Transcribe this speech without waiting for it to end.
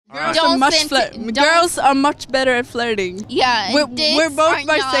Girls are much better at flirting. Yeah, we're both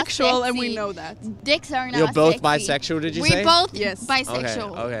bisexual and we know that. Dicks are not You're both sexy. bisexual, did you say? We're both Yes.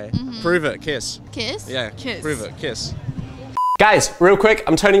 bisexual. Okay. Prove it. Kiss. Kiss? Yeah. Kiss. Prove it. Kiss. Guys, real quick,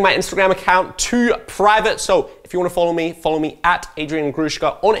 I'm turning my Instagram account to private, so if you want to follow me at Adrian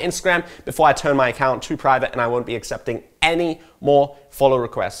Grushka on Instagram before I turn my account to private, and I won't be accepting any more follow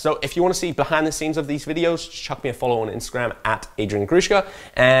requests. So if you want to see behind the scenes of these videos, just chuck me a follow on Instagram at Adrian Grushka,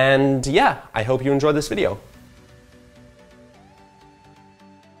 and yeah, I hope you enjoyed this video.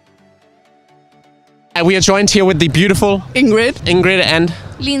 And we are joined here with the beautiful Ingrid and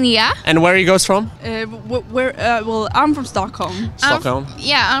Linnea. And where he goes from? Well, I'm from Stockholm. Stockholm?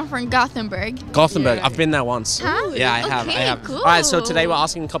 I'm from Gothenburg. Gothenburg. Yeah. I've been there once. Huh? Yeah, I have. Okay, cool. All right, so today we're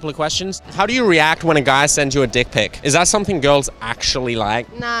asking a couple of questions. How do you react when a guy sends you a dick pic? Is that something girls actually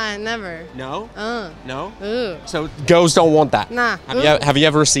like? Nah, never. No? No? Ooh. So girls don't want that? Nah. Have you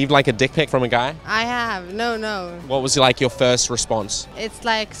ever received like a dick pic from a guy? I have. No. What was like your first response? It's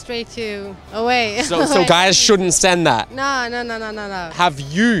like straight to away. So guys shouldn't send that? No. Have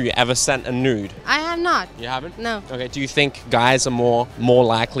you ever sent a nude? I have not. You haven't? No. Okay, do you think guys are more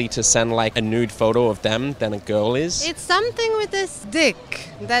likely to send like a nude photo of them than a girl is? It's something with this dick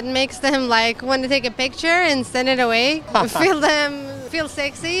that makes them like want to take a picture and send it away. Feel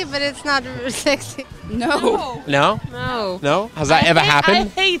sexy, but it's not sexy. No. No? No. No? Has that ever happened?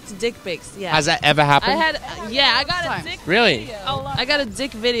 I hate dick pics. Yeah. Has that ever happened? I got a dick. Really? Video. I got a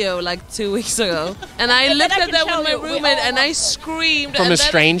dick video like 2 weeks ago, and I looked at that with my roommate, and I screamed. From a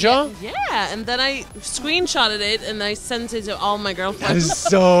stranger? Yeah, and then I screenshotted it and I sent it to all my girlfriends. That is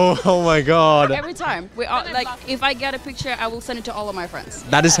so. Oh my god. Every time. We are like, if I get a picture, I will send it to all of my friends.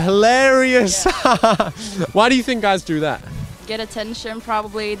 That is hilarious. Why do you think guys do that? Get attention,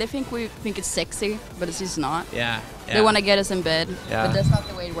 probably. They think we think it's sexy, but it's just not. Yeah. They want to get us in bed, Yeah. but that's not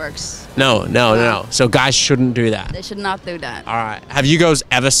the way it works. No. So guys shouldn't do that. They should not do that. All right. Have you guys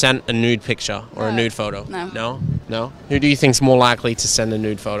ever sent a nude picture or a nude photo? No. No? Who do you think's more likely to send a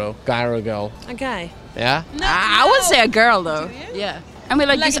nude photo? Guy or a girl? A guy. Yeah? No, I would say a girl, though. Yeah. I mean,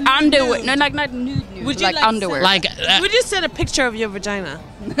 like this underwear. nude. No, like not nude. Would but you like like underwear? Like, Would you send a picture of your vagina?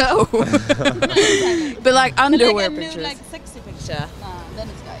 No. But like underwear like a pictures. nude, like sexy picture. Nah, then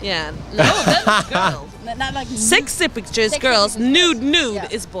it's guys. Yeah. No, that's girls. Not like Sexy pictures, girls. Nude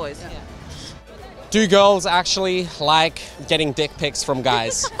is boys. Yeah. do girls actually like getting dick pics from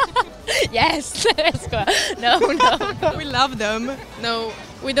guys? Yes, let's go. No. We love them. No,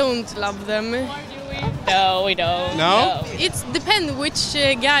 we don't love them. No, we don't. No? It depends which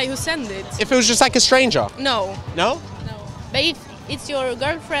guy who send it. If it was just like a stranger? No. No? But if it's your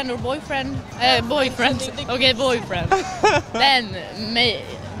girlfriend or boyfriend, okay, boyfriend, then may.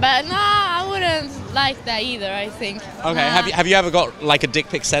 But no, I wouldn't like that either, I think. Okay, have you ever got like a dick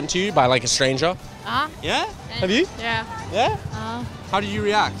pic sent to you by like a stranger? Yeah? Have you? Yeah. Yeah? How did you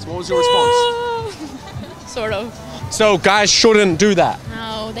react? What was your response? Sort of. So guys shouldn't do that?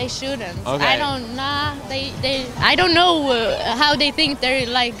 No, they shouldn't. Okay. I don't know how they think they're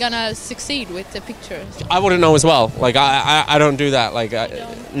like gonna succeed with the pictures. I wouldn't know as well. Like I don't do that. Like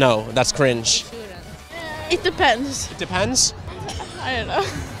no, that's cringe. It depends. It depends. I don't know.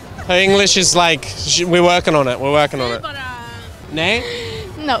 Her English is like we're working on it. We're working on it. But, Nay?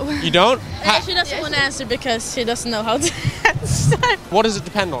 no. You don't? She doesn't want to answer because she doesn't know how to answer. What does it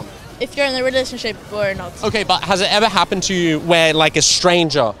depend on? If you're in a relationship or not. Okay, but has it ever happened to you where like a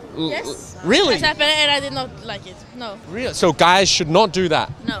stranger? Yes. Really? It's happened and I did not like it. No. Really? So guys should not do that?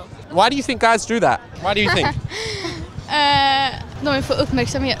 No. Why do you think guys do that? Why do you think? De vill få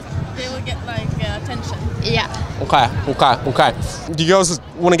uppmärksamhet. They will get like attention. Yeah. Okay. Do you guys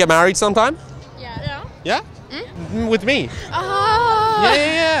want to get married sometime? Yeah. Yeah? With me? Oh.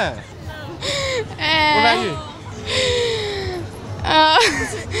 Yeah. What about you?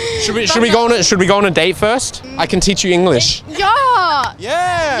 Should we go on a date first? I can teach you English. Yeah.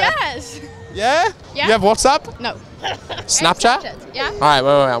 Yeah. Yes. Yeah? Yeah. You have WhatsApp? No. Snapchat? Yeah. All right,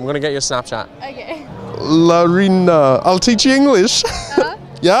 wait. I'm gonna get your Snapchat. Okay. Larina, I'll teach you English.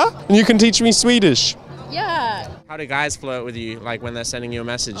 Yeah? And you can teach me Swedish. Yeah. How do guys flirt with you, like when they're sending you a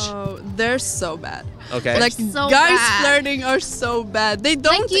message? Oh, they're so bad. Okay. Like So guys bad. flirting are so bad. They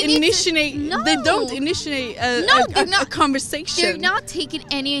don't you need to- initiate. No. They don't initiate they're a not. conversation. They're not taking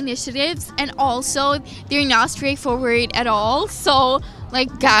any initiatives, and also they're not straightforward at all. So, like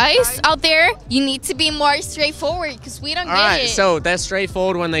guys out there, you need to be more straightforward because we don't All get right, it. so they're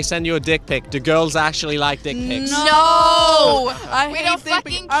straightforward when they send you a dick pic. Do girls actually like dick pics? No. I We hate don't dick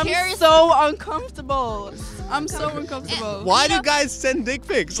pics. fucking I'm care. so uncomfortable. I'm so uncomfortable. Why do guys send dick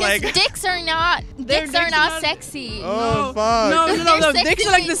pics? Like, dicks are not sexy. oh fuck. No. They're Dicks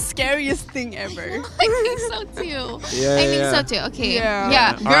are like sexy. the scariest thing ever. I think so too. Yeah, I think yeah. so too. Okay.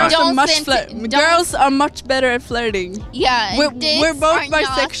 Yeah. Alright. Girls are much better at flirting. Yeah. We're dicks both are not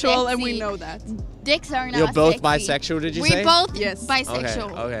bisexual and we sexy. know that. Dicks are not You're both sexy. bisexual, did you say? We're both Yes.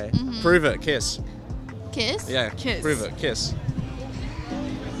 bisexual. Okay, okay. Prove it, kiss. Kiss? Yeah, Kiss. prove it, kiss.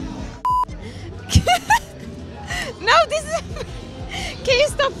 No, this is. Can you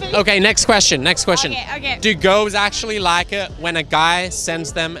stop it? Okay, next question, Okay. Do girls actually like it when a guy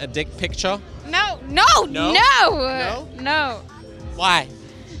sends them a dick picture? No. Why?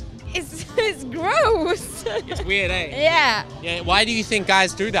 It's gross. It's weird, eh? Yeah. Yeah, why do you think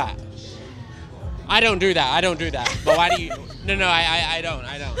guys do that? I don't do that. But why do you? No, I don't.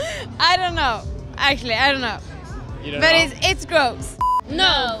 I don't know. Actually, I don't know. You don't But know? it's gross.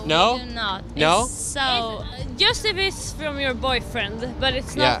 No. No? Do not. No? It's so. Just if it's from your boyfriend, but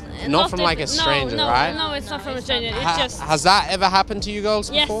it's Yeah, not. not from if- like a stranger, no, right? No, it's not from a stranger. It's Ha- just. has that ever happened to you girls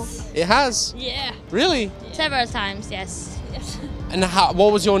Yes. before? It has? Yeah. Really? Several times, yes. And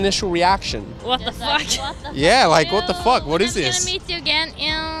what was your initial reaction? What the Just fuck? like, what the Yeah, like what the fuck? What is I'm this? gonna meet you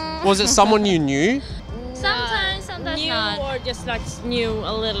again. Was it someone you knew? Sometimes New not. or just like new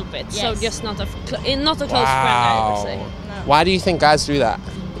a little bit. So Yes. just not a not a close friend, I would say. Why do you think guys do that?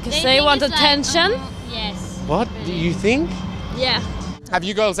 Because They they think want it's like, attention. Yes. What do you think? Yeah. Have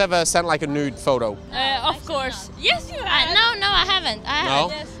you girls ever sent like a nude photo? Of course. Yes, you have. No, I haven't.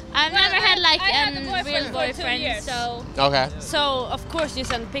 No? I've Well, never had like I had a a boyfriend real for 2 boyfriend, years. so Okay. So of course you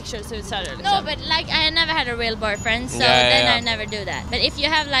send pictures to each other. no, but like I never had a real boyfriend, so Yeah, then yeah. I never do that. But if you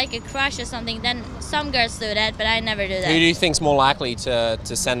have like a crush or something, then some girls do that, but I never do that. Who do you think's more likely to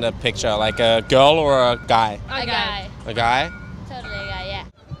send a picture? Like a girl or a guy? A guy. A guy? Totally a guy, yeah.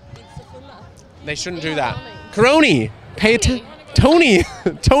 They shouldn't do that. Coroni! Pay attention. Tony!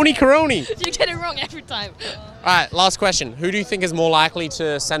 Tony Coroni! You get it wrong every time. Alright, last question. Who do you think is more likely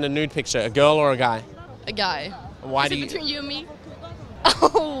to send a nude picture? A girl or a guy? A guy. Why do you... Between you and me.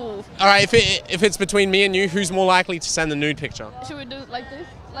 Oh. Alright, if it's between me and you, who's more likely to send the nude picture? Should we do it like this,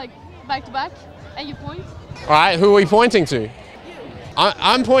 like back to back, and you point? Alright, who are we pointing to?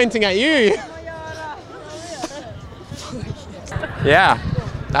 I'm pointing at you. Yeah,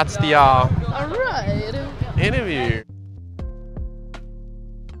 that's the Alright. interview.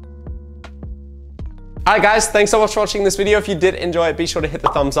 Alright guys, thanks so much for watching this video. If you did enjoy it, be sure to hit the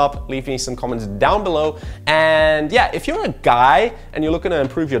thumbs up, leave me some comments down below. And yeah, if you're a guy and you're looking to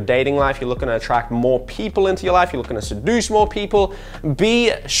improve your dating life, you're looking to attract more people into your life, you're looking to seduce more people,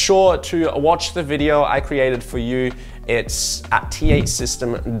 be sure to watch the video I created for you. It's at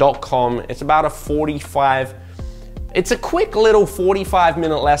t8system.com. It's about it's a quick little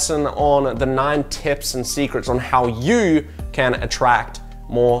 45-minute lesson on the 9 tips and secrets on how you can attract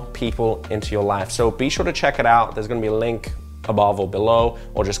more people into your life. So be sure to check it out. There's gonna be a link above or below,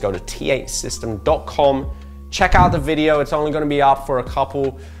 or just go to t8system.com. Check out the video. It's only gonna be up for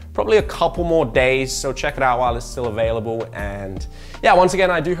probably a couple more days. So check it out while it's still available. And yeah, once again,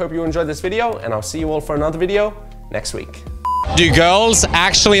 I do hope you enjoyed this video, and I'll see you all for another video next week. Do girls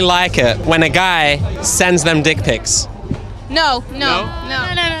actually like it when a guy sends them dick pics? No. No?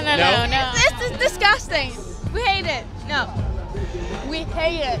 It's disgusting. We hate it. No. We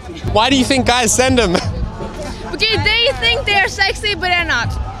hate it. Why do you think guys send them? Okay, they think they're sexy, but they're not.